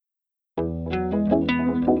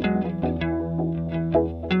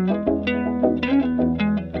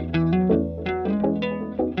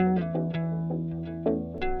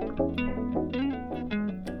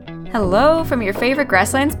Hello from your favorite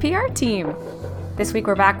Grasslands PR team. This week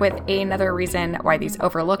we're back with another reason why these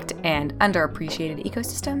overlooked and underappreciated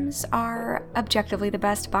ecosystems are objectively the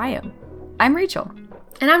best biome. I'm Rachel.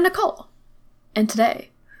 And I'm Nicole. And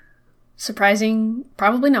today, surprising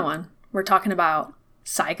probably no one, we're talking about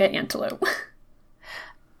Saiga antelope.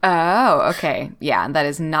 Oh, okay. Yeah, that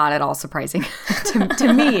is not at all surprising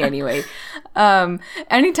to me anyway.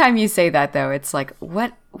 Anytime you say that though, it's like,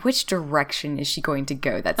 which direction is she going to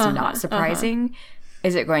go? That's not surprising.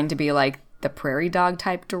 Is it going to be like the prairie dog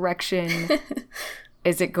type direction?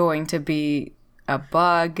 Is it going to be a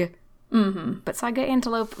bug? Mm-hmm. But Saiga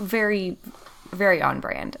antelope, very, very on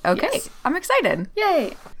brand. Okay, yes. I'm excited.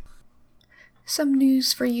 Yay! Some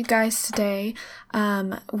news for you guys today.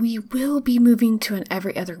 We will be moving to an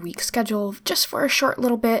every other week schedule just for a short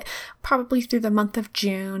little bit, probably through the month of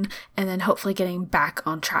June, and then hopefully getting back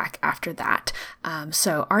on track after that.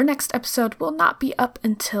 So our next episode will not be up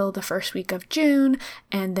until the first week of June,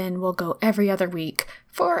 and then we'll go every other week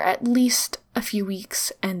for at least a few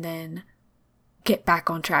weeks, and then get back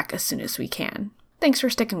on track as soon as we can. Thanks for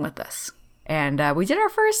sticking with us. And we did our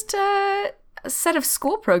first set of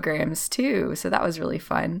school programs too, so that was really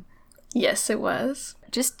fun. Yes, it was.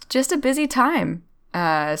 Just a busy time,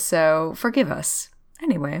 so forgive us.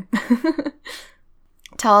 Anyway,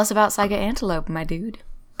 tell us about Saiga antelope, my dude.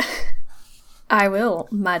 I will,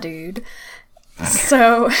 my dude.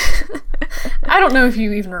 So, I don't know if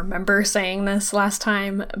you even remember saying this last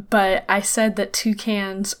time, but I said that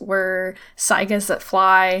toucans were saigas that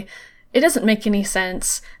fly. It doesn't make any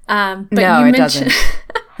sense. But no, it doesn't.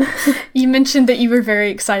 You mentioned that you were very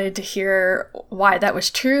excited to hear why that was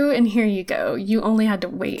true, and here you go. You only had to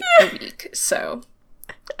wait a week, so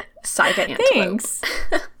Saiga antelope. Thanks.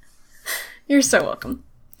 You're so welcome.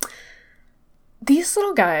 These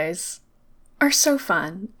little guys are so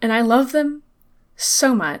fun, and I love them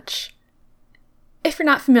so much. If you're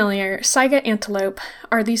not familiar, Saiga antelope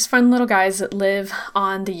are these fun little guys that live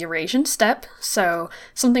on the Eurasian steppe, so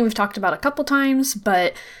something we've talked about a couple times,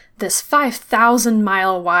 but this 5,000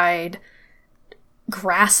 mile wide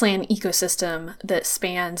grassland ecosystem that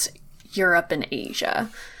spans Europe and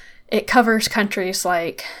Asia. It covers countries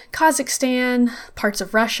like Kazakhstan, parts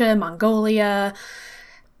of Russia, Mongolia,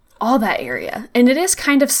 all that area. And it is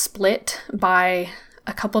kind of split by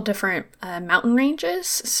a couple different mountain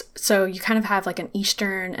ranges. So you kind of have like an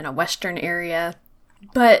eastern and a western area.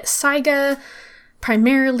 But Saiga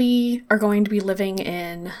primarily are going to be living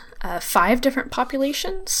in 5 different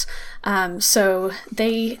populations. So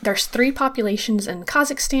there's 3 populations in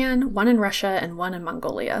Kazakhstan, 1 in Russia, and 1 in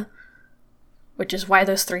Mongolia. Which is why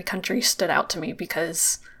those 3 countries stood out to me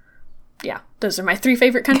because, yeah, those are my 3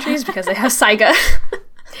 favorite countries because they have Saiga.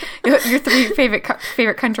 Your 3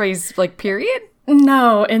 favorite countries, like, period?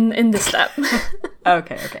 No, in the steppe.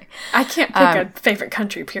 Okay. I can't pick a favorite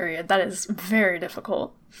country, period. That is very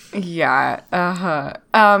difficult. Yeah,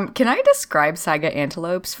 can I describe Saiga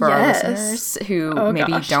antelopes for our listeners who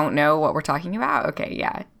don't know what we're talking about? Okay,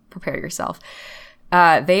 yeah, prepare yourself.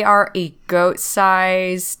 They are a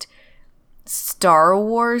goat-sized Star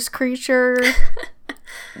Wars creature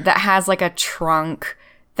that has like a trunk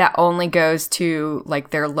that only goes to like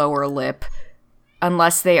their lower lip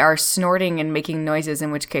unless they are snorting and making noises,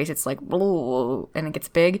 in which case it's like and it gets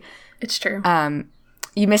big. It's true.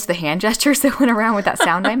 You missed the hand gestures that went around with that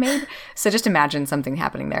sound I made. So just imagine something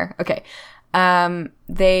happening there. Okay.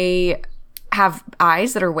 They have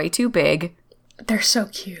eyes that are way too big. They're so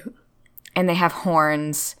cute. And they have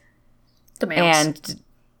horns. The males. And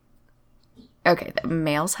okay, the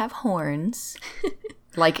males have horns.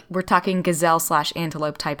 Like we're talking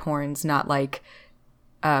gazelle/antelope type horns, not like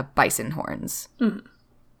bison horns. Mm.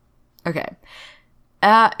 Okay.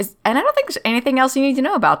 And I don't think there's anything else you need to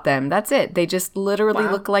know about them. That's it. They just literally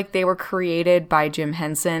look like they were created by Jim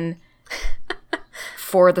Henson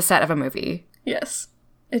for the set of a movie. Yes,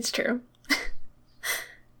 it's true.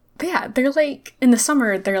 But yeah, they're like, in the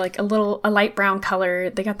summer, they're like a light brown color.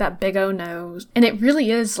 They got that big O nose. And it really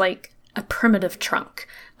is like a primitive trunk.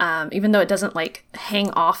 Even though it doesn't like hang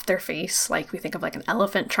off their face like we think of like an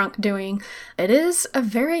elephant trunk doing. It is a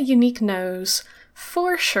very unique nose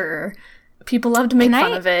for sure. People love to make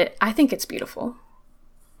fun of it. I think it's beautiful.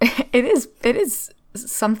 It is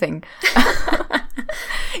something.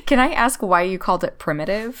 Can I ask why you called it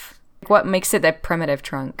primitive? What makes it a primitive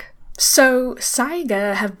trunk? So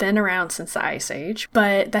Saiga have been around since the Ice Age,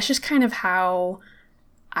 but that's just kind of how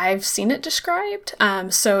I've seen it described.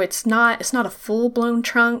 So it's not a full-blown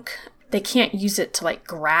trunk. They can't use it to like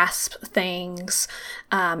grasp things.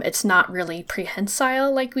 It's not really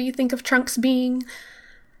prehensile like we think of trunks being.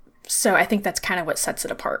 So I think that's kind of what sets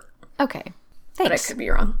it apart. Okay. Thanks. But I could be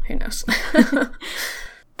wrong. Who knows?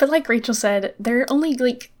 But like Rachel said, they're only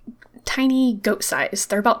like tiny goat size.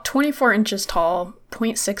 They're about 24 inches tall,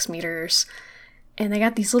 0.6 meters, and they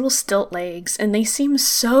got these little stilt legs, and they seem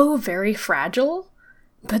so very fragile,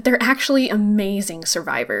 but they're actually amazing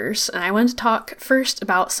survivors. And I want to talk first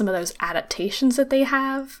about some of those adaptations that they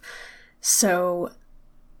have. So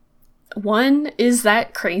one is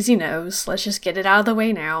that crazy nose. Let's just get it out of the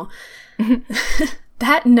way now.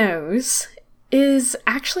 That nose is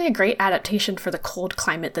actually a great adaptation for the cold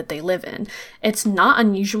climate that they live in. It's not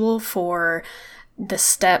unusual for the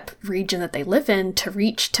steppe region that they live in to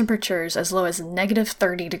reach temperatures as low as negative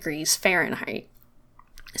 30 degrees Fahrenheit.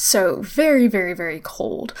 So very, very, very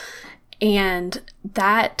cold. And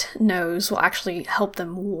that nose will actually help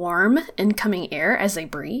them warm incoming air as they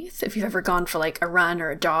breathe. If you've ever gone for like a run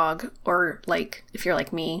or a jog, or like, if you're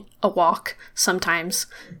like me, a walk sometimes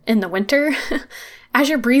in the winter, as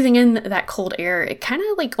you're breathing in that cold air, it kind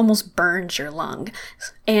of like almost burns your lung.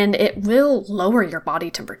 And it will lower your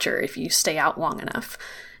body temperature if you stay out long enough.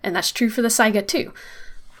 And that's true for the saiga too.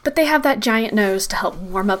 But they have that giant nose to help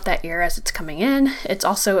warm up that air as it's coming in. It's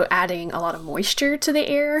also adding a lot of moisture to the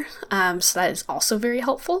air, so that is also very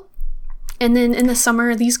helpful. And then in the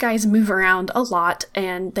summer, these guys move around a lot,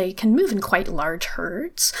 and they can move in quite large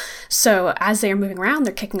herds. So as they are moving around,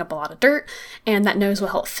 they're kicking up a lot of dirt, and that nose will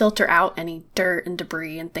help filter out any dirt and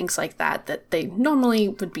debris and things like that that they normally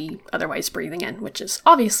would be otherwise breathing in, which is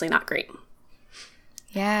obviously not great.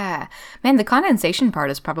 Yeah. Man, the condensation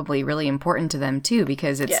part is probably really important to them too,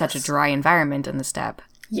 because it's such a dry environment in the steppe.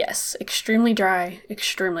 Yes, extremely dry,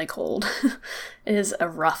 extremely cold. It is a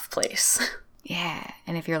rough place. Yeah,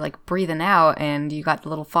 and if you're like breathing out and you got the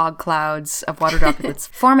little fog clouds of water droplets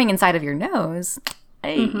forming inside of your nose,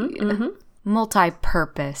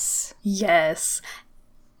 multi-purpose. Yes.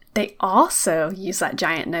 They also use that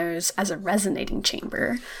giant nose as a resonating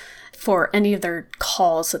chamber for any of their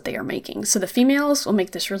calls that they are making. So the females will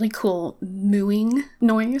make this really cool mooing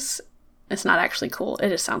noise. It's not actually cool. It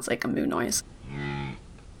just sounds like a moo noise.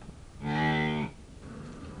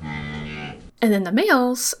 And then the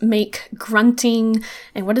males make grunting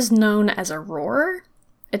and what is known as a roar.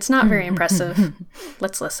 It's not very impressive.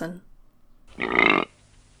 Let's listen.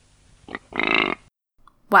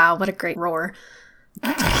 Wow, what a great roar.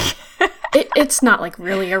 It's not like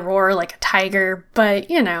really a roar like a tiger, but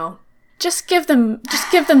you know, just give them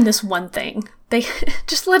this one thing. They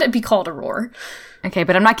just let it be called a roar. Okay,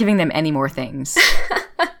 but I'm not giving them any more things.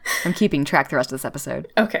 I'm keeping track the rest of this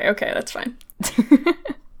episode. Okay, that's fine.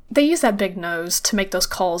 They use that big nose to make those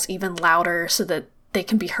calls even louder so that they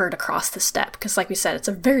can be heard across the steppe. Because like we said, it's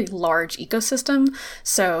a very large ecosystem.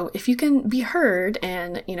 So if you can be heard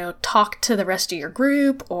and, you know, talk to the rest of your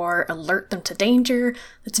group or alert them to danger,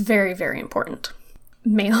 that's very, very important.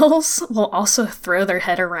 Males will also throw their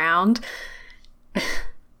head around.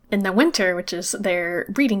 In the winter, which is their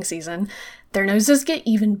breeding season, their noses get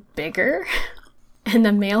even bigger. And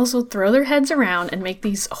the males will throw their heads around and make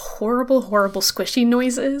these horrible, horrible squishy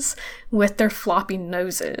noises with their floppy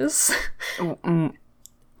noses.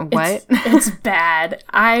 What? It's bad.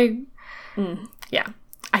 I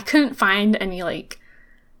couldn't find any, like,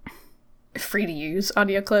 free-to-use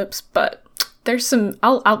audio clips, but there's some,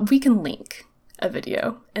 we can link a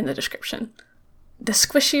video in the description. The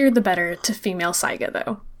squishier, the better to female saiga,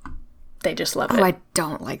 though. They just love it. Oh, I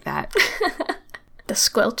don't like that. The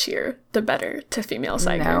squelchier, the better to female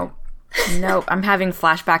saiga. Nope. I'm having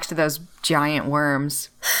flashbacks to those giant worms.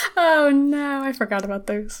 Oh no, I forgot about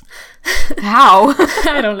those. How?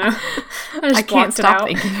 I don't know. I can't stop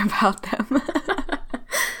thinking about them.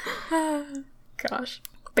 Gosh.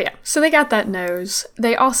 But yeah, so they got that nose.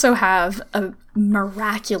 They also have a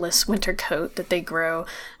miraculous winter coat that they grow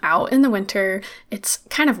out in the winter. It's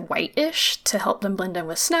kind of whitish to help them blend in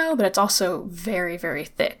with snow, but it's also very, very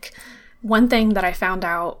thick. One thing that I found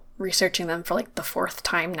out researching them for like the fourth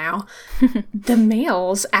time now, the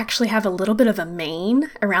males actually have a little bit of a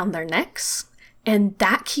mane around their necks, and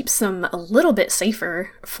that keeps them a little bit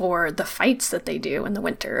safer for the fights that they do in the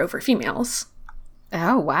winter over females.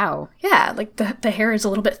 Oh, wow. Yeah, like the hair is a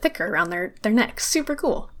little bit thicker around their necks. Super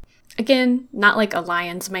cool. Again, not like a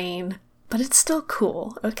lion's mane, but it's still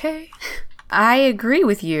cool, okay? I agree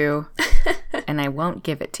with you, and I won't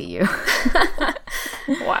give it to you.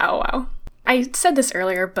 Wow. I said this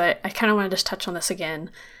earlier, but I kind of want to just touch on this again.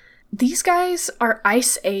 These guys are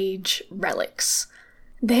Ice Age relics.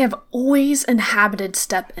 They have always inhabited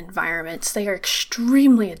steppe environments. They are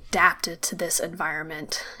extremely adapted to this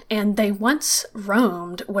environment, and they once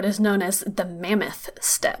roamed what is known as the Mammoth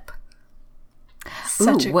Steppe.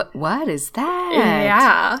 What is that?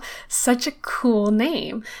 Yeah, such a cool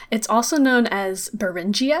name. It's also known as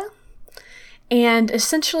Beringia. And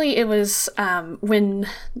essentially it was when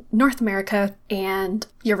North America and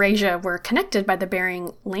Eurasia were connected by the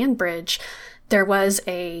Bering Land Bridge, there was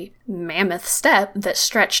a mammoth steppe that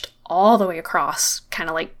stretched all the way across, kind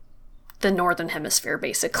of like the northern hemisphere,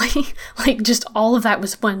 basically. Like, just all of that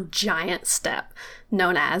was one giant steppe,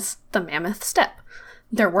 known as the Mammoth Steppe.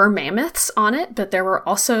 There were mammoths on it, but there were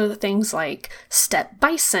also things like steppe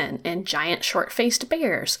bison and giant short-faced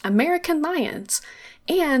bears, American lions,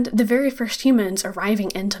 and the very first humans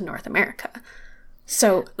arriving into North America.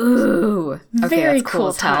 So, very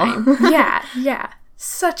cool time. Yeah.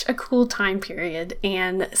 Such a cool time period.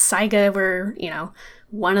 And saiga were,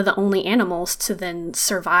 one of the only animals to then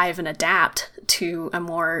survive and adapt to a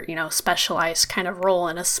more, specialized kind of role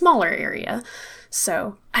in a smaller area.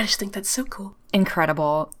 So I just think that's so cool.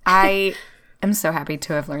 Incredible. I am so happy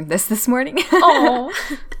to have learned this morning. Oh,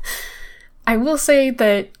 I will say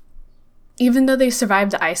that even though they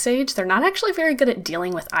survived the Ice Age, they're not actually very good at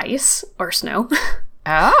dealing with ice or snow.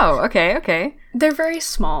 Oh, okay. They're very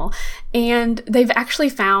small, and they've actually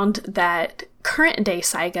found that current day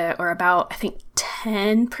saiga are about, I think,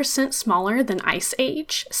 10% smaller than Ice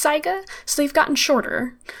Age saiga, so they've gotten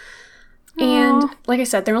shorter. Aww. And like I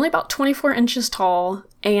said, they're only about 24 inches tall,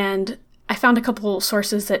 and I found a couple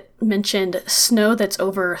sources that mentioned snow that's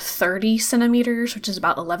over 30 centimeters, which is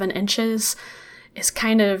about 11 inches, is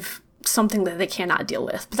kind of something that they cannot deal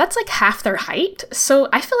with. But that's like half their height, so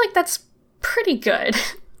I feel like that's pretty good.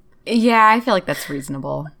 Yeah, I feel like that's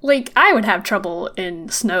reasonable. Like, I would have trouble in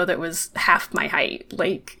snow that was half my height.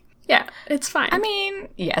 Like, yeah, it's fine. I mean,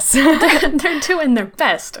 yes. they're doing their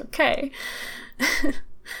best, okay?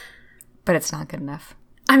 But it's not good enough.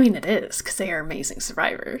 I mean, it is, because they are amazing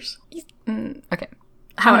survivors. Okay.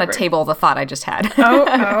 I'm going to table the thought I just had.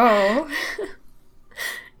 Oh.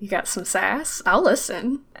 You got some sass? I'll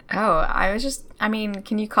listen. Oh,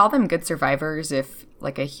 can you call them good survivors if,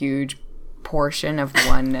 like, a huge portion of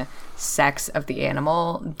one sex of the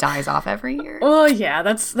animal dies off every year? Well, yeah,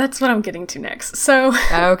 that's what I'm getting to next. So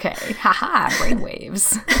okay, haha,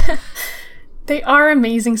 brainwaves. They are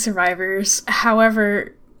amazing survivors.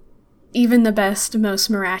 However, even the best, most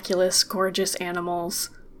miraculous, gorgeous animals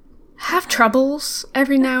have troubles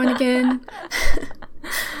every now and again.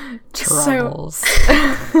 Troubles.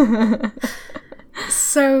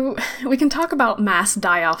 So we can talk about mass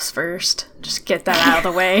die-offs first. Just get that out of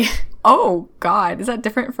the way. Oh, God. Is that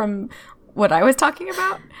different from what I was talking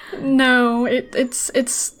about? No, it's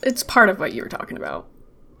part of what you were talking about.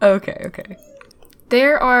 Okay.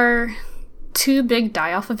 There are 2 big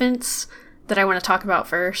die-off events that I want to talk about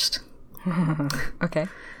first. Okay.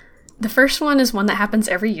 The first one is one that happens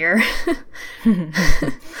every year.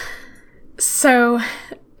 So,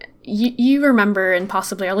 you remember, and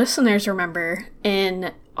possibly our listeners remember,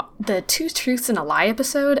 in the 2 Truths and a Lie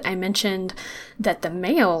episode, I mentioned that the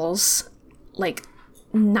males, like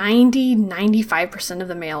 95% of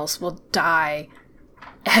the males will die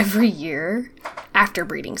every year after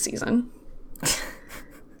breeding season.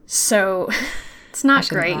 So, it's not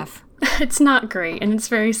great. Laugh. It's not great, and it's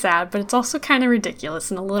very sad, but it's also kind of ridiculous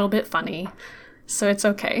and a little bit funny. So it's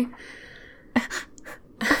okay.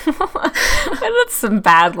 That's some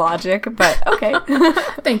bad logic, but okay.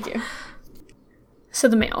 Thank you. So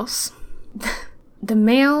the males. The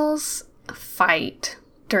males fight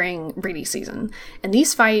during breeding season. And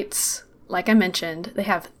these fights, like I mentioned, they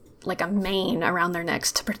have like a mane around their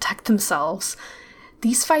necks to protect themselves.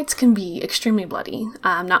 These fights can be extremely bloody.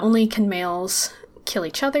 Not only can males kill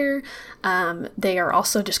each other, they are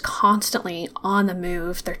also just constantly on the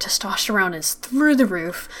move. Their testosterone is through the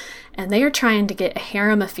roof, and they are trying to get a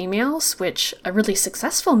harem of females, which a really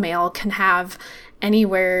successful male can have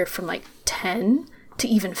anywhere from like 10 to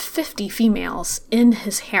even 50 females in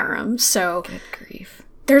his harem. So good grief.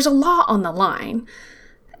 There's a lot on the line.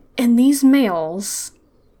 And these males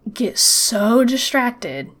get so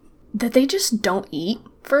distracted that they just don't eat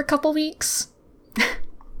for a couple weeks.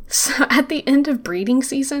 So at the end of breeding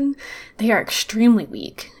season, they are extremely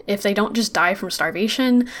weak. If they don't just die from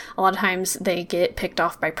starvation, a lot of times they get picked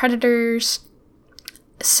off by predators.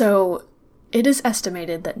 So it is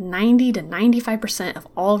estimated that 90 to 95% of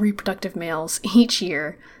all reproductive males each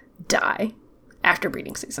year die after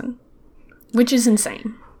breeding season, which is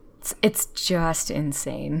insane. It's just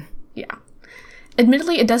insane. Yeah.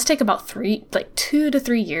 Admittedly, it does take about 2 to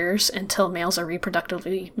 3 years until males are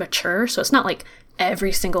reproductively mature. So it's not like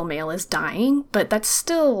every single male is dying, but that's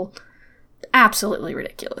still absolutely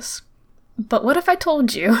ridiculous. But what if I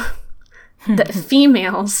told you that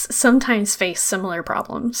females sometimes face similar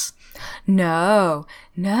problems? No.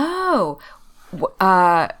 No.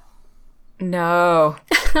 No.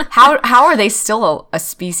 How are they still a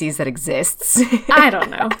species that exists? I don't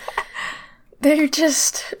know. They're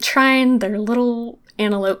just trying their little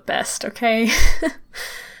antelope best, okay?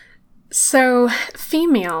 So,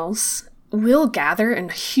 females will gather in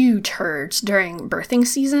huge herds during birthing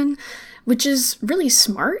season, which is really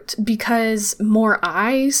smart because more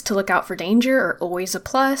eyes to look out for danger are always a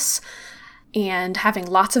plus. And having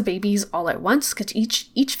lots of babies all at once, because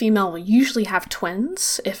each female will usually have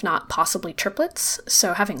twins, if not possibly triplets.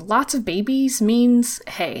 So having lots of babies means,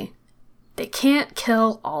 hey, they can't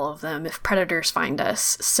kill all of them if predators find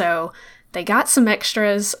us. So they got some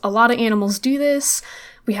extras. A lot of animals do this.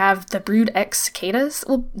 We have the brood X cicadas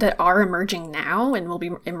that are emerging now and will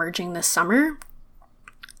be emerging this summer.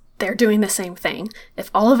 They're doing the same thing.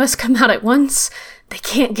 If all of us come out at once, they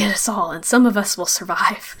can't get us all, and some of us will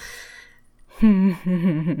survive.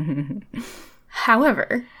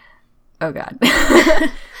 However, oh god.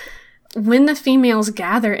 When the females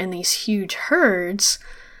gather in these huge herds,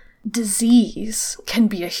 disease can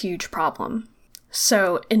be a huge problem.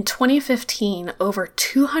 So in 2015, over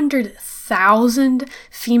 200,000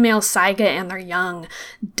 female saiga and their young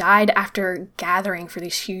died after gathering for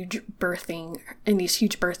these huge birthing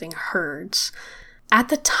herds. At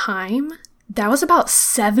the time, that was about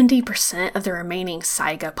 70% of the remaining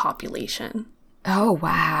saiga population. Oh,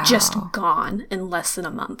 wow. Just gone in less than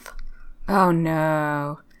a month. Oh,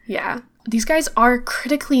 no. Yeah. These guys are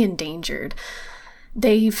critically endangered.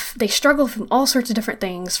 They struggle from all sorts of different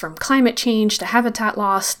things, from climate change to habitat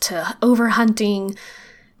loss to overhunting.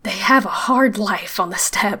 They have a hard life on the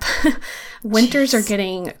steppe. Winters are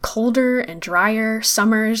getting colder and drier.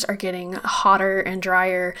 Summers are getting hotter and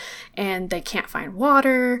drier, and they can't find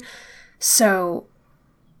water. So,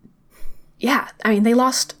 yeah, I mean, they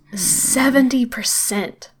lost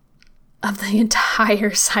 70% of the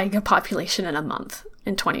entire saiga population in a month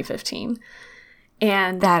in 2015.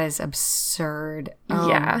 And that is absurd. Oh,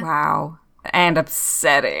 yeah. Wow. And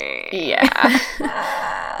upsetting. Yeah.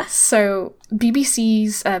 So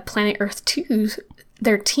BBC's Planet Earth 2,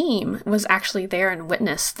 their team was actually there and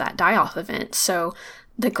witnessed that die-off event. So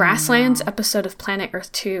the Grasslands episode of Planet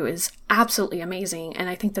Earth 2 is absolutely amazing, and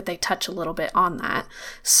I think that they touch a little bit on that.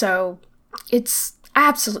 So it's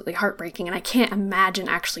absolutely heartbreaking, and I can't imagine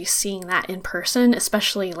actually seeing that in person,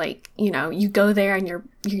 especially you go there and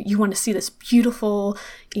you want to see this beautiful,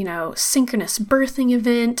 synchronous birthing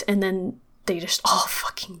event, and then they just all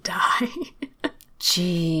fucking die.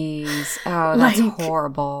 Jeez. Oh, that's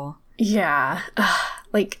horrible. Yeah.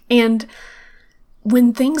 And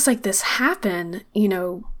when things like this happen,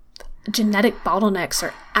 genetic bottlenecks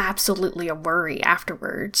are absolutely a worry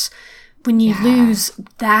afterwards. When you lose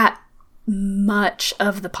that much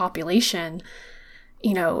of the population,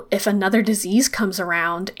 if another disease comes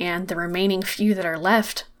around and the remaining few that are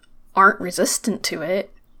left aren't resistant to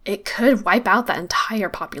it, it could wipe out that entire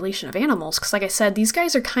population of animals. Because like I said, these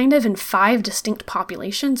guys are kind of in 5 distinct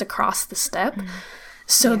populations across the steppe.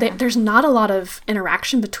 So there's not a lot of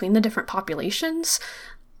interaction between the different populations.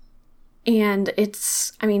 And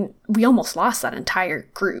we almost lost that entire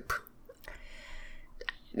group.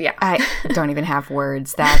 Yeah. I don't even have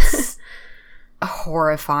words. That's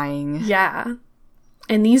horrifying. Yeah.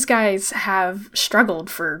 And these guys have struggled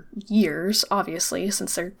for years, obviously,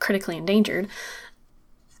 since they're critically endangered.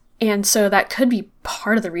 And so that could be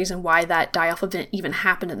part of the reason why that die-off event even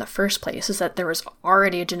happened in the first place, is that there was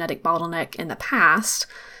already a genetic bottleneck in the past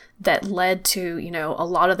that led to, a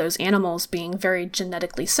lot of those animals being very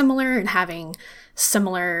genetically similar and having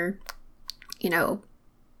similar,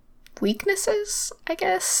 weaknesses, I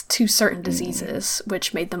guess, to certain diseases,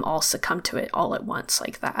 which made them all succumb to it all at once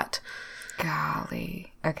like that.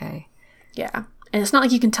 Golly. Okay. Yeah. And it's not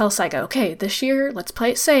like you can tell saiga, okay, this year, let's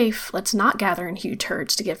play it safe. Let's not gather in huge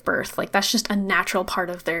herds to give birth. That's just a natural part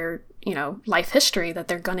of their, life history that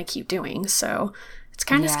they're going to keep doing. So it's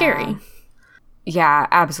kind of scary. Yeah,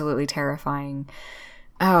 absolutely terrifying.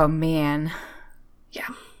 Oh, man. Yeah.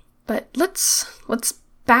 But let's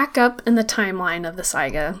back up in the timeline of the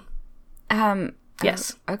saiga.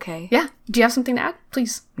 Yes. Okay. Yeah. Do you have something to add?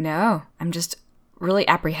 Please. No, I'm just really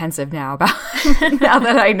apprehensive now about now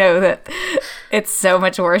that I know that it's so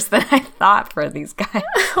much worse than I thought for these guys.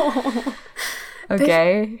 Oh,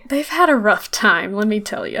 okay. They've had a rough time, let me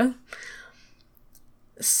tell you.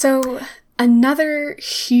 So another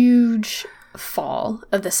huge fall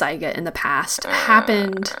of the saiga in the past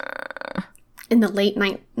happened in the late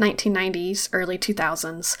 1990s, early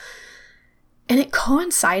 2000s. And it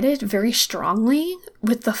coincided very strongly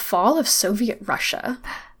with the fall of Soviet Russia.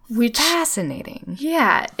 Which, fascinating.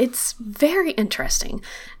 Yeah, it's very interesting.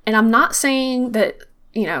 And I'm not saying that,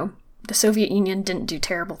 the Soviet Union didn't do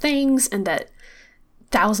terrible things and that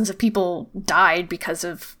thousands of people died because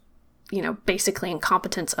of, basically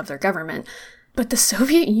incompetence of their government. But the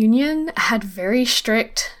Soviet Union had very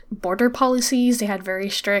strict border policies. They had very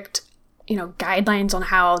strict, guidelines on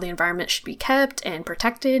how the environment should be kept and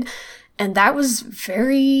protected. And that was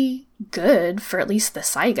very good for at least the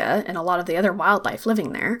saiga and a lot of the other wildlife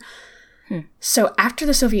living there. So after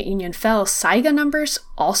the Soviet Union fell, saiga numbers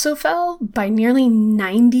also fell by nearly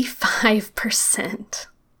 95%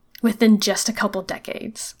 within just a couple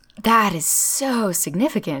decades. That is so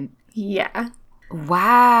significant. Yeah.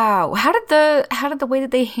 Wow. How did the way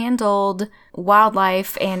that they handled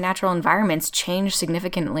wildlife and natural environments change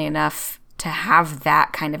significantly enough to have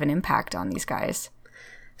that kind of an impact on these guys?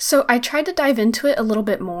 So I tried to dive into it a little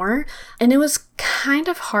bit more, and it was kind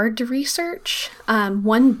of hard to research.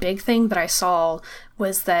 One big thing that I saw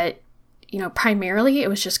was that, primarily it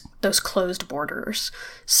was just those closed borders.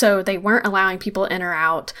 So they weren't allowing people in or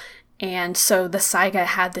out. And so the saiga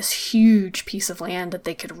had this huge piece of land that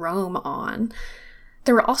they could roam on.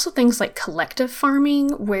 There were also things like collective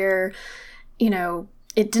farming where, it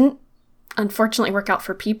didn't unfortunately work out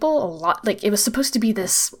for people a lot. Like, it was supposed to be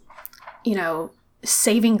this,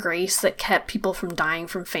 saving grace that kept people from dying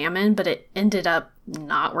from famine, but it ended up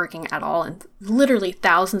not working at all. And literally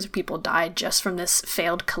thousands of people died just from this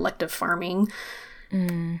failed collective farming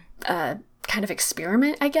kind of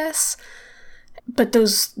experiment, I guess. But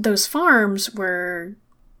those farms were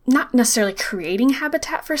not necessarily creating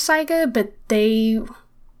habitat for saiga, but you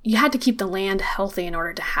had to keep the land healthy in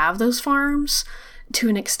order to have those farms to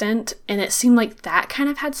an extent, and it seemed like that kind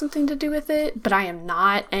of had something to do with it, but I am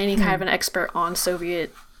not any kind of an expert on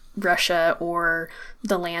Soviet Russia or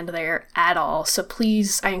the land there at all, so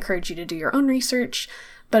please, I encourage you to do your own research,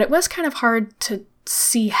 but it was kind of hard to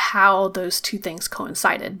see how those two things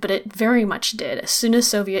coincided, but it very much did. As soon as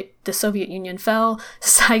the Soviet Union fell,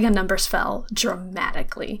 saiga numbers fell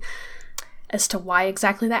dramatically. As to why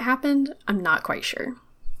exactly that happened, I'm not quite sure.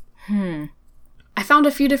 I found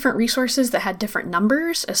a few different resources that had different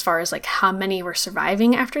numbers as far as like how many were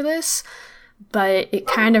surviving after this, but it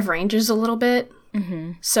kind of ranges a little bit.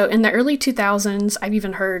 So in the early 2000s, I've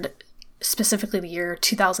even heard specifically the year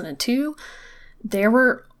 2002, there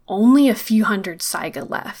were only a few hundred saiga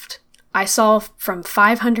left. I saw from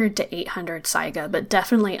 500 to 800 saiga, but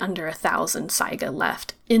definitely under 1,000 saiga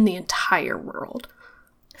left in the entire world.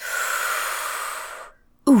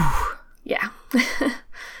 Ooh. Yeah.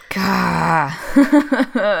 Gah.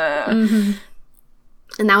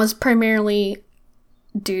 And that was primarily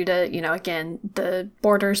due to, again, the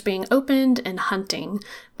borders being opened and hunting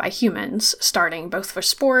by humans, starting both for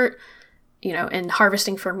sport, and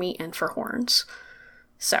harvesting for meat and for horns.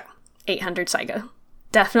 So, 800 saiga.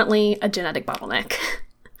 Definitely a genetic bottleneck.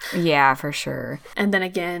 Yeah, for sure. And then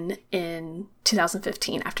again in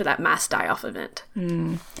 2015 after that mass die-off event.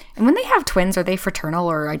 And when they have twins, are they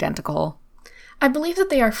fraternal or identical? I believe that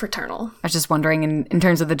they are fraternal. I was just wondering in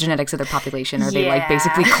terms of the genetics of their population, are they like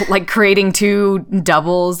basically like creating two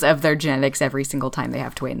doubles of their genetics every single time they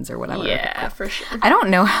have twins or whatever? Yeah, for sure. I don't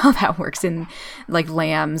know how that works in like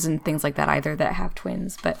lambs and things like that either that have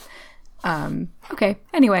twins, but okay.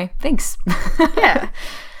 Anyway, thanks. Yeah.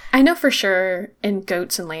 I know for sure in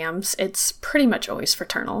goats and lambs, it's pretty much always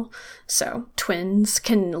fraternal. So twins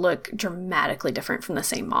can look dramatically different from the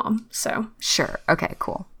same mom. So sure. Okay,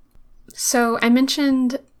 cool. So I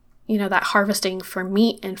mentioned, that harvesting for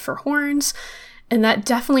meat and for horns, and that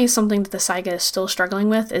definitely is something that the saiga is still struggling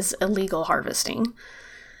with is illegal harvesting.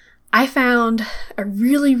 I found a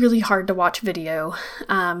really, really hard to watch video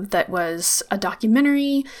that was a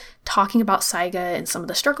documentary talking about saiga and some of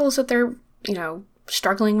the struggles that they're,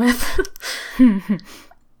 struggling with.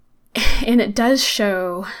 And it does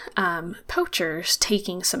show poachers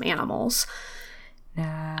taking some animals.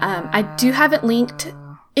 I do have it linked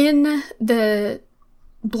in the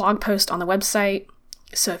blog post on the website,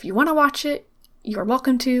 so if you want to watch it, you're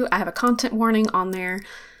welcome to. I have a content warning on there,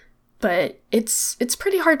 but it's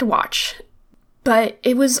pretty hard to watch. But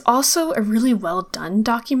it was also a really well done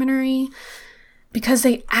documentary because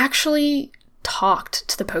they actually talked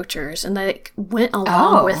to the poachers and they went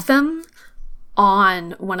along with them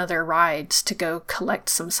on one of their rides to go collect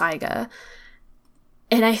some saiga.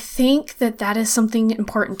 And I think that is something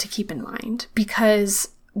important to keep in mind because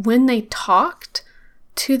when they talked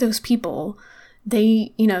to those people,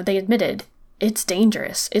 they admitted it's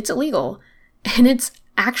dangerous, it's illegal, and it's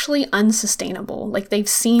actually unsustainable. Like, they've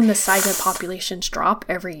seen the saiga populations drop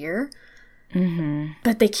every year.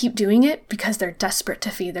 But they keep doing it because they're desperate to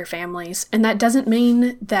feed their families. And that doesn't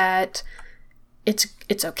mean that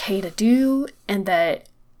it's okay to do and that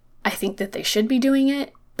I think that they should be doing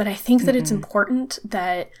it. But I think that it's important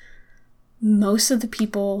that most of the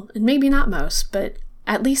people, and maybe not most, but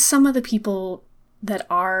at least some of the people that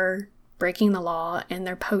are breaking the law and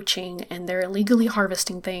they're poaching and they're illegally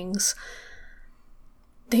harvesting things,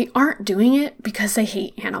 they aren't doing it because they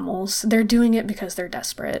hate animals. They're doing it because they're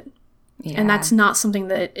desperate. Yeah. And that's not something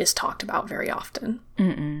that is talked about very often.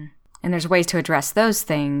 And there's ways to address those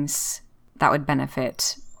things that would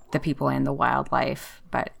benefit the people and the wildlife.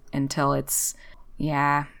 But until it's,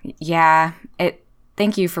 thank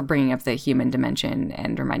you for bringing up the human dimension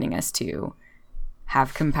and reminding us to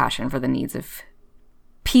have compassion for the needs of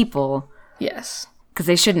people. Yes. Because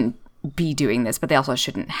they shouldn't be doing this, but they also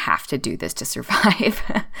shouldn't have to do this to survive.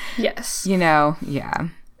 Yes. Yeah.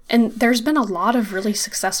 And there's been a lot of really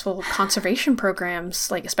successful conservation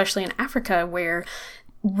programs, like especially in Africa, where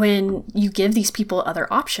when you give these people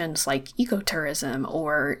other options like ecotourism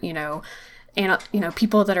or,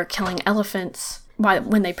 people that are killing elephants,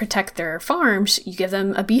 when they protect their farms, you give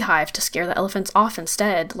them a beehive to scare the elephants off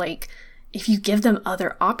instead. Like, if you give them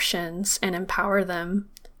other options and empower them,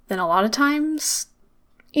 then a lot of times,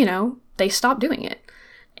 they stop doing it.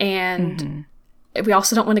 And we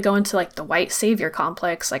also don't want to go into like the white savior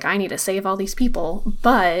complex, like I need to save all these people,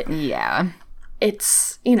 but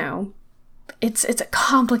it's it's a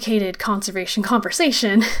complicated conservation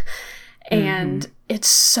conversation. And it's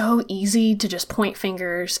so easy to just point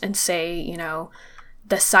fingers and say,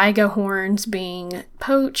 the saiga horns being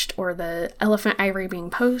poached or the elephant ivory being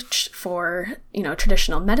poached for,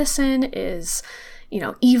 traditional medicine is,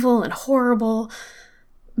 evil and horrible.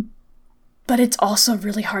 But it's also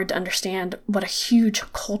really hard to understand what a huge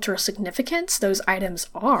cultural significance those items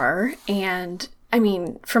are. And I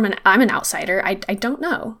mean, I'm an outsider. I don't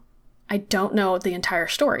know. I don't know the entire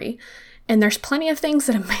story. And there's plenty of things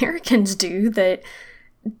that Americans do that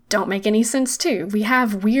don't make any sense too. We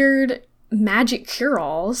have weird magic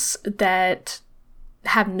cure-alls that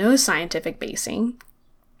have no scientific basing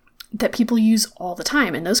that people use all the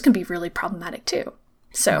time. And those can be really problematic too.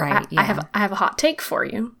 So I have a hot take for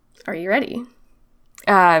you. Are you ready?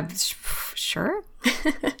 Sure.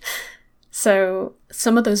 So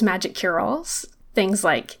some of those magic cure-alls, things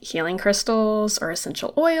like healing crystals or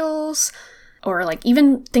essential oils, or like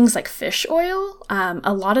even things like fish oil.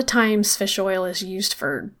 A lot of times fish oil is used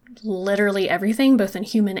for literally everything, both in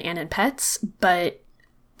human and in pets, but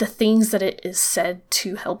the things that it is said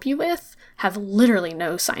to help you with have literally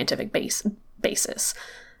no scientific basis.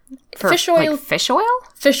 For fish oil? Like fish oil?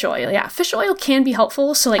 Fish oil, yeah. Fish oil can be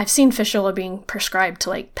helpful. So like I've seen fish oil being prescribed to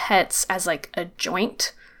like pets as like a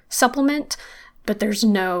joint supplement, but there's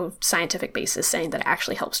no scientific basis saying that it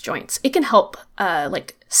actually helps joints. It can help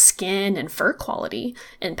like skin and fur quality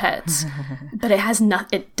in pets, but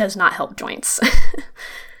it does not help joints.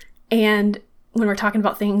 And when we're talking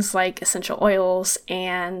about things like essential oils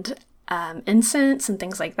and incense and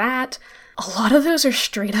things like that, a lot of those are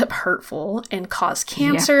straight up hurtful and cause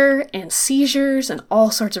cancer and seizures and all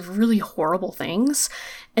sorts of really horrible things.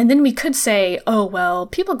 And then we could say, oh, well,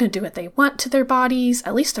 people can do what they want to their bodies.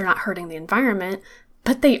 At least they're not hurting the environment.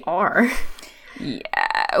 But they are.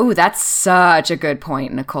 Yeah. Oh, that's such a good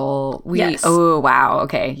point, Nicole. Yes. Oh, wow.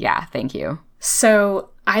 Okay. Yeah. Thank you. So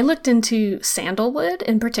I looked into sandalwood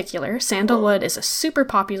in particular. Sandalwood is a super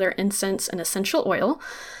popular incense and essential oil.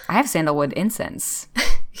 I have sandalwood incense.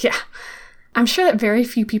 Yeah. I'm sure that very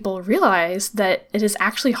few people realize that it is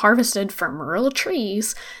actually harvested from real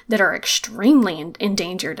trees that are extremely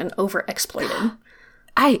endangered and overexploited.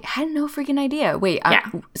 I had no freaking idea. Wait,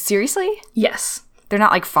 seriously? Yes. They're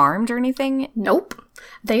not like farmed or anything? Nope.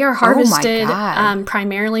 They are harvested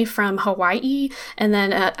primarily from Hawaii and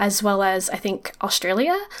then as well as, I think,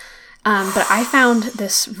 Australia. But I found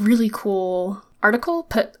this really cool article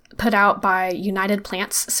put out by United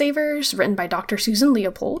Plants Savers, written by Dr. Susan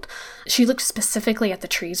Leopold. She looked specifically at the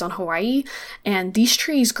trees on Hawaii, and these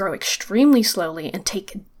trees grow extremely slowly and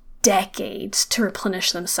take decades to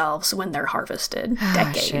replenish themselves when they're harvested.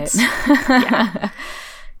 Decades. Yeah.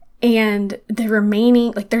 And the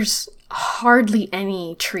remaining, like there's hardly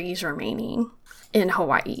any trees remaining in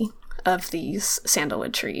Hawaii of these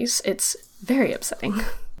sandalwood trees. It's very upsetting.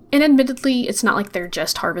 And admittedly, it's not like they're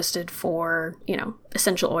just harvested for,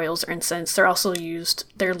 essential oils or incense. They're also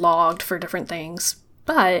they're logged for different things.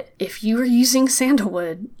 But if you are using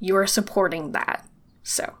sandalwood, you are supporting that.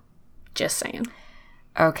 So, just saying.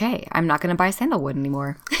 Okay, I'm not going to buy sandalwood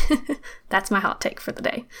anymore. That's my hot take for the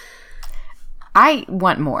day. I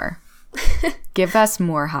want more. Give us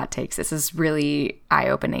more hot takes. This is really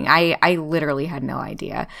eye-opening. I literally had no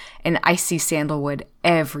idea. And I see sandalwood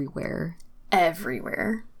everywhere.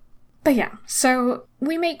 Everywhere. But yeah, so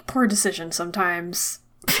we make poor decisions sometimes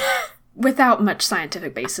without much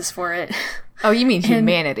scientific basis for it. Oh, you mean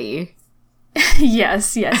humanity?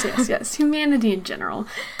 Yes. Humanity in general.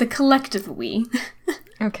 The collective we.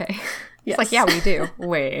 Okay. Yes. It's like, yeah, we do.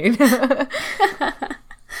 Wait.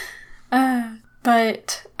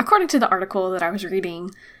 But according to the article that I was reading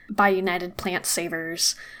by United Plant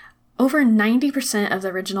Savers, over 90% of the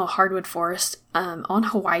original hardwood forest on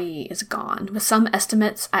Hawaii is gone, with some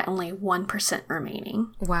estimates at only 1%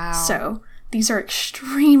 remaining. Wow. So these are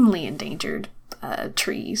extremely endangered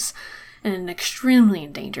trees in an extremely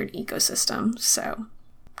endangered ecosystem. So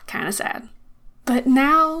kind of sad. But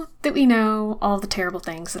now that we know all the terrible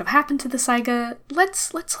things that have happened to the saiga,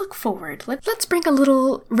 let's look forward. Let's bring a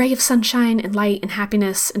little ray of sunshine and light and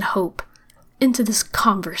happiness and hope into this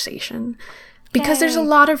conversation. Because there's a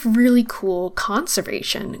lot of really cool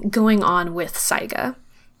conservation going on with saiga.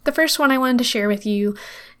 The first one I wanted to share with you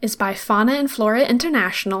is by Fauna and Flora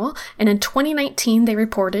International, and in 2019 they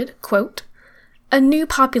reported, quote, "A new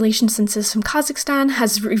population census from Kazakhstan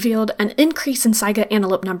has revealed an increase in saiga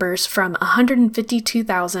antelope numbers from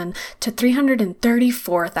 152,000 to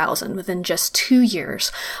 334,000 within just 2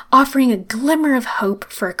 years, offering a glimmer of hope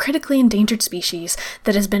for a critically endangered species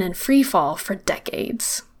that has been in free fall for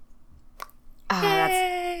decades."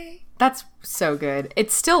 That's so good.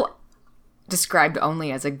 It's still described only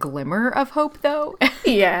as a glimmer of hope, though.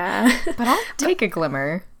 Yeah. But I'll take a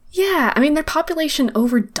glimmer. Yeah, I mean, their population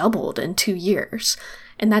over doubled in 2 years.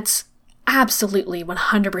 And that's absolutely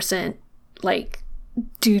 100%, like,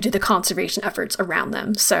 due to the conservation efforts around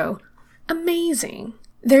them. So, amazing.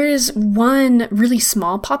 There is one really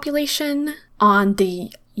small population on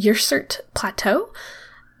the Yurtsurt Plateau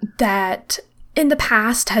that in the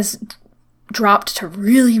past has dropped to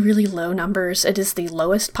really, really low numbers. It is the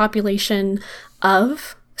lowest population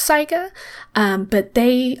of saiga, but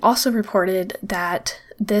they also reported that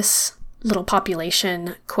this little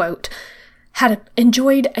population, quote, had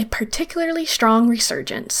enjoyed a particularly strong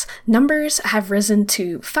resurgence. Numbers have risen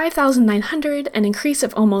to 5,900, an increase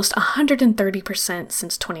of almost 130%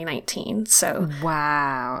 since 2019. So,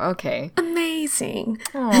 wow, okay. Amazing.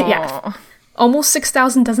 Aww. Yeah. Almost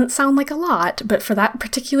 6,000 doesn't sound like a lot, but for that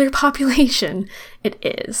particular population, it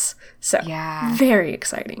is. So, yeah. Very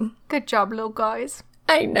exciting. Good job, little guys.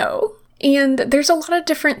 I know. And there's a lot of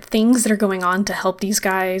different things that are going on to help these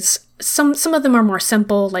guys. Some of them are more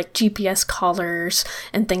simple, like GPS collars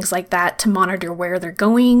and things like that to monitor where they're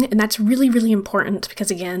going. And that's really, really important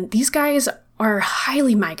because, again, these guys are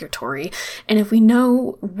highly migratory. And if we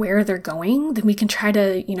know where they're going, then we can try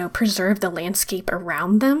to, preserve the landscape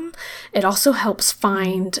around them. It also helps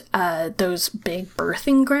find those big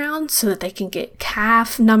birthing grounds so that they can get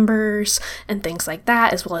calf numbers and things like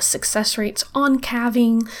that, as well as success rates on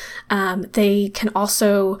calving. They can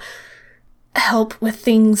also help with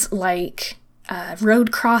things like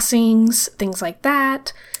road crossings, things like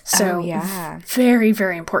that. So very,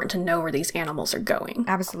 very important to know where these animals are going.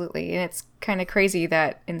 Absolutely. And it's kind of crazy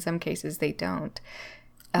that in some cases they don't.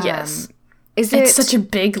 Yes. It's such a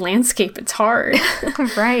big landscape. It's hard.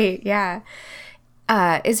 Right. Yeah.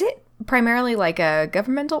 Is it primarily like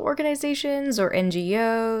governmental organizations or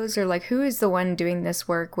NGOs, or like who is the one doing this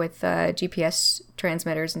work with GPS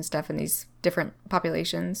transmitters and stuff in these different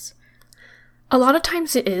populations? A lot of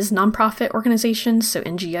times it is nonprofit organizations, so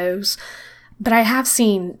NGOs. But I have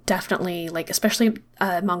seen definitely, especially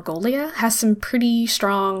Mongolia has some pretty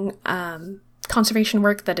strong conservation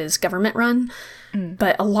work that is government run,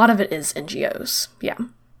 but a lot of it is NGOs. Yeah.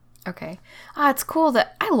 Okay. It's cool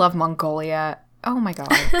that I love Mongolia. Oh my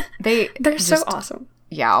God. They're just, so awesome.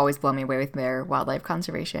 Yeah, always blow me away with their wildlife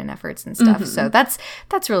conservation efforts and stuff. Mm-hmm. So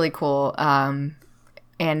that's really cool.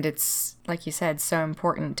 And it's, like you said, so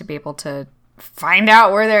important to be able to find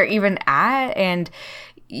out where they're even at. And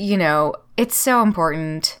it's so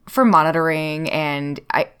important for monitoring, and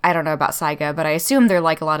I don't know about saiga, but I assume they're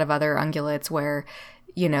like a lot of other ungulates where,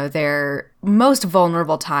 their most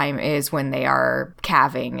vulnerable time is when they are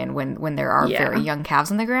calving and when there are very young calves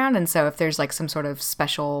on the ground. And so if there's some sort of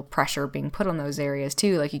special pressure being put on those areas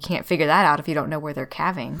too, you can't figure that out if you don't know where they're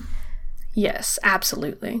calving. Yes,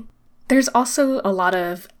 absolutely. There's also a lot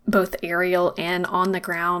of both aerial and on the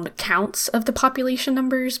ground counts of the population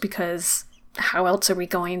numbers, because how else are we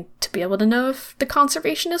going to be able to know if the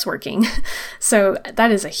conservation is working? So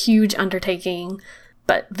that is a huge undertaking,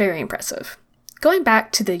 but very impressive. Going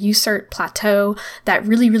back to the Yurtsurt Plateau, that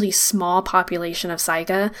really, really small population of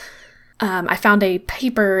saiga, I found a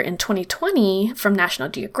paper in 2020 from National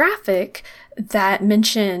Geographic that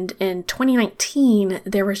mentioned in 2019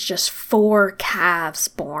 there was just 4 calves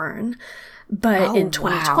born. But in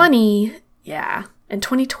 2020, wow. In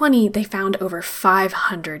 2020, they found over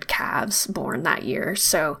 500 calves born that year.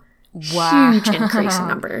 So, huge increase in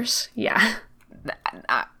numbers. Yeah.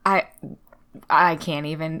 I can't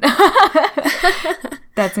even.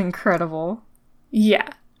 That's incredible. Yeah,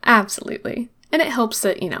 absolutely. And it helps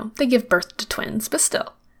that, they give birth to twins, but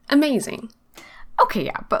still, amazing. Okay,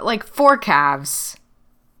 yeah, but like 4 calves.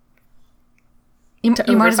 You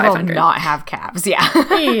might as well not have calves, yeah.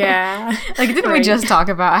 Yeah. Like, didn't we just talk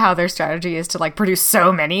about how their strategy is to, like, produce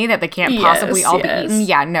so many that they can't possibly all be eaten?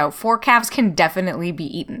 Yeah, no, 4 calves can definitely be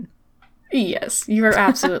eaten. Yes, you are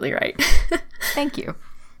absolutely right. Thank you.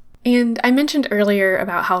 And I mentioned earlier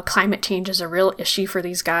about how climate change is a real issue for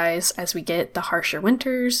these guys as we get the harsher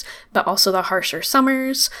winters, but also the harsher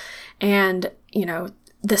summers. And,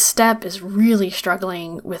 the steppe is really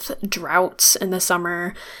struggling with droughts in the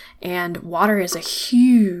summer, and water is a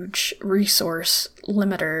huge resource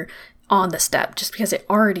limiter on the steppe just because it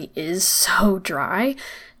already is so dry.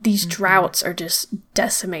 These droughts are just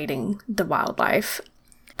decimating the wildlife.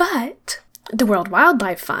 But the World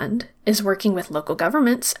Wildlife Fund is working with local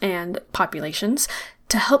governments and populations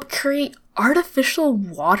to help create artificial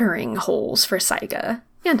watering holes for saiga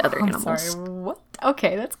and other animals. Sorry, what?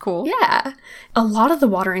 Okay, that's cool. Yeah. A lot of the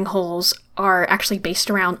watering holes are actually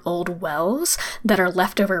based around old wells that are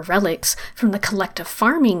leftover relics from the collective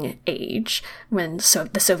farming age when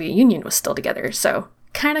the Soviet Union was still together. So,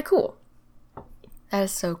 kind of cool. That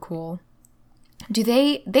is so cool. Do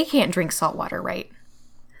they can't drink salt water, right?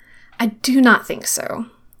 I do not think so.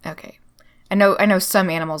 Okay. I know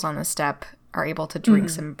some animals on the steppe are able to drink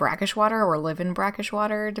some brackish water or live in brackish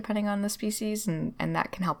water, depending on the species, and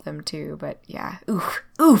that can help them too. But yeah,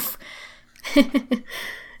 oof.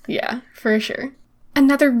 Yeah, for sure.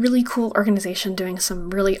 Another really cool organization doing some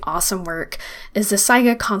really awesome work is the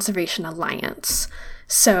Saiga Conservation Alliance.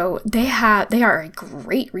 So they are a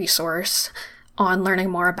great resource on learning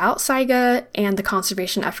more about saiga and the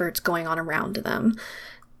conservation efforts going on around them.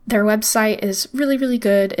 Their website is really, really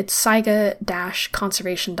good. It's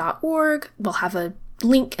saiga-conservation.org. We'll have a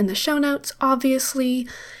link in the show notes, obviously.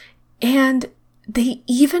 And they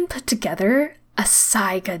even put together a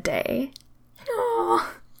Saiga Day.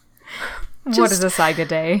 Oh. What is a Saiga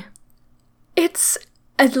Day? It's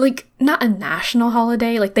not a national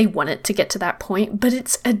holiday. Like, they want it to get to that point, but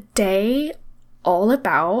it's a day all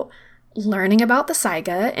about learning about the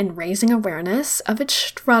saiga and raising awareness of its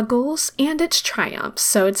struggles and its triumphs.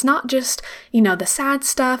 So it's not just, the sad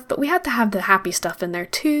stuff, but we have to have the happy stuff in there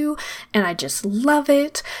too. And I just love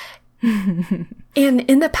it. And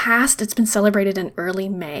in the past, it's been celebrated in early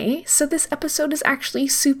May. So this episode is actually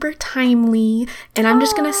super timely. And I'm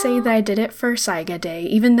just going to say that I did it for Saiga Day,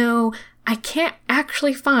 even though I can't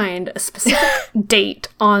actually find a specific date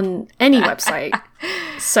on any website.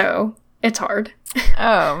 So it's hard.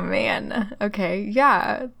 Oh, man. Okay.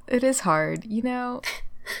 Yeah, it is hard,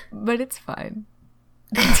 but it's fine.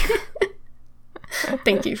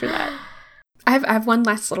 Thank you for that. I have one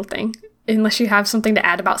last little thing, unless you have something to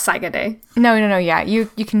add about Saiga Day. No. Yeah, you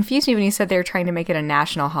confused me when you said they were trying to make it a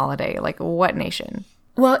national holiday. Like, what nation?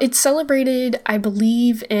 Well, it's celebrated, I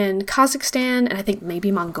believe, in Kazakhstan and I think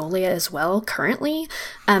maybe Mongolia as well currently,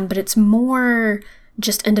 but it's more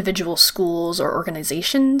just individual schools or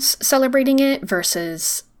organizations celebrating it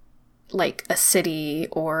versus like a city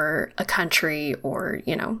or a country or,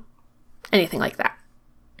 anything like that.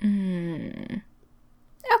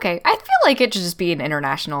 Okay, I feel like it should just be an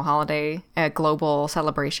international holiday, a global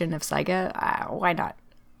celebration of saiga. Why not?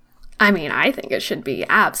 I mean, I think it should be,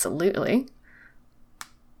 absolutely.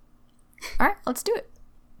 All right, let's do it.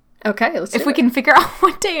 Okay, let's do it. If we can figure out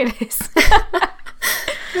what day it is.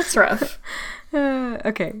 That's rough.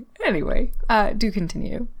 Okay, anyway, do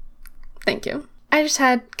continue. Thank you. I just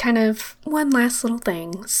had kind of one last little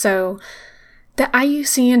thing. So, the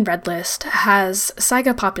IUCN Red List has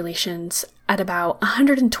saiga populations at about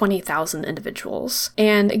 120,000 individuals.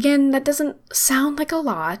 And again, that doesn't sound like a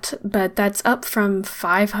lot, but that's up from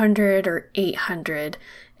 500 or 800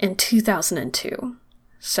 in 2002.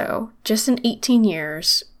 So, just in 18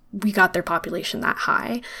 years, we got their population that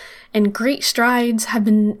high. And great strides have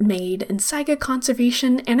been made in saiga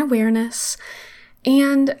conservation and awareness.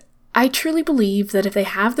 And I truly believe that if they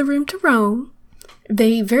have the room to roam,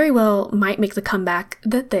 they very well might make the comeback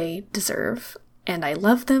that they deserve. And I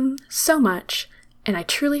love them so much, and I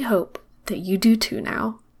truly hope that you do too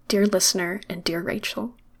now, dear listener and dear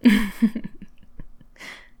Rachel.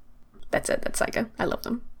 That's it, that's saiga. I love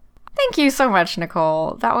them. Thank you so much,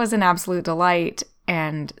 Nicole. That was an absolute delight.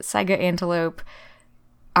 And Saiga antelope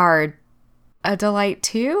are a delight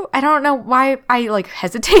too. I don't know why I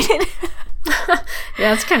hesitated.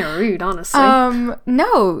 Yeah, it's kind of rude, honestly.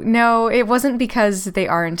 No, it wasn't because they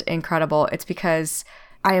aren't incredible. It's because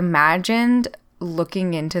I imagined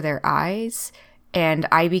looking into their eyes and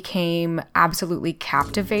I became absolutely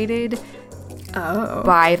captivated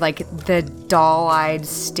by the doll-eyed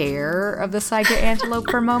stare of the Saiga antelope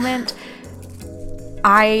for a moment.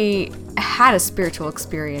 I had a spiritual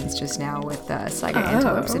experience just now with Saiga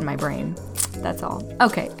antelopes in my brain. That's all.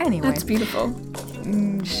 Okay, anyway. That's beautiful.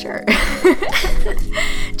 Sure.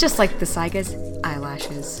 Just like the Saiga's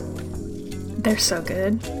eyelashes. They're so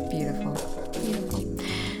good. Beautiful.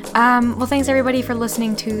 Well, thanks everybody for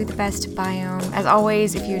listening to The Best Biome. As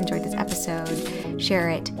always, if you enjoyed this episode, share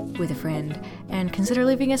it with a friend and consider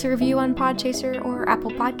leaving us a review on Podchaser or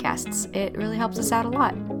Apple Podcasts. It really helps us out a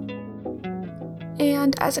lot.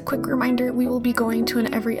 And as a quick reminder, we will be going to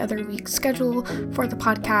an every other week schedule for the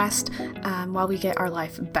podcast while we get our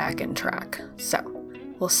life back in track. So,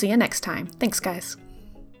 we'll see you next time. Thanks, guys.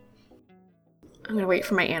 I'm going to wait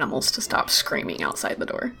for my animals to stop screaming outside the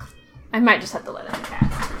door. I might just have to let in the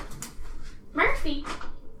cat. Murphy!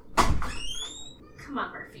 Come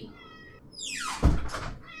on, Murphy.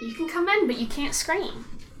 You can come in, but you can't scream.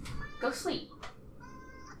 Go sleep.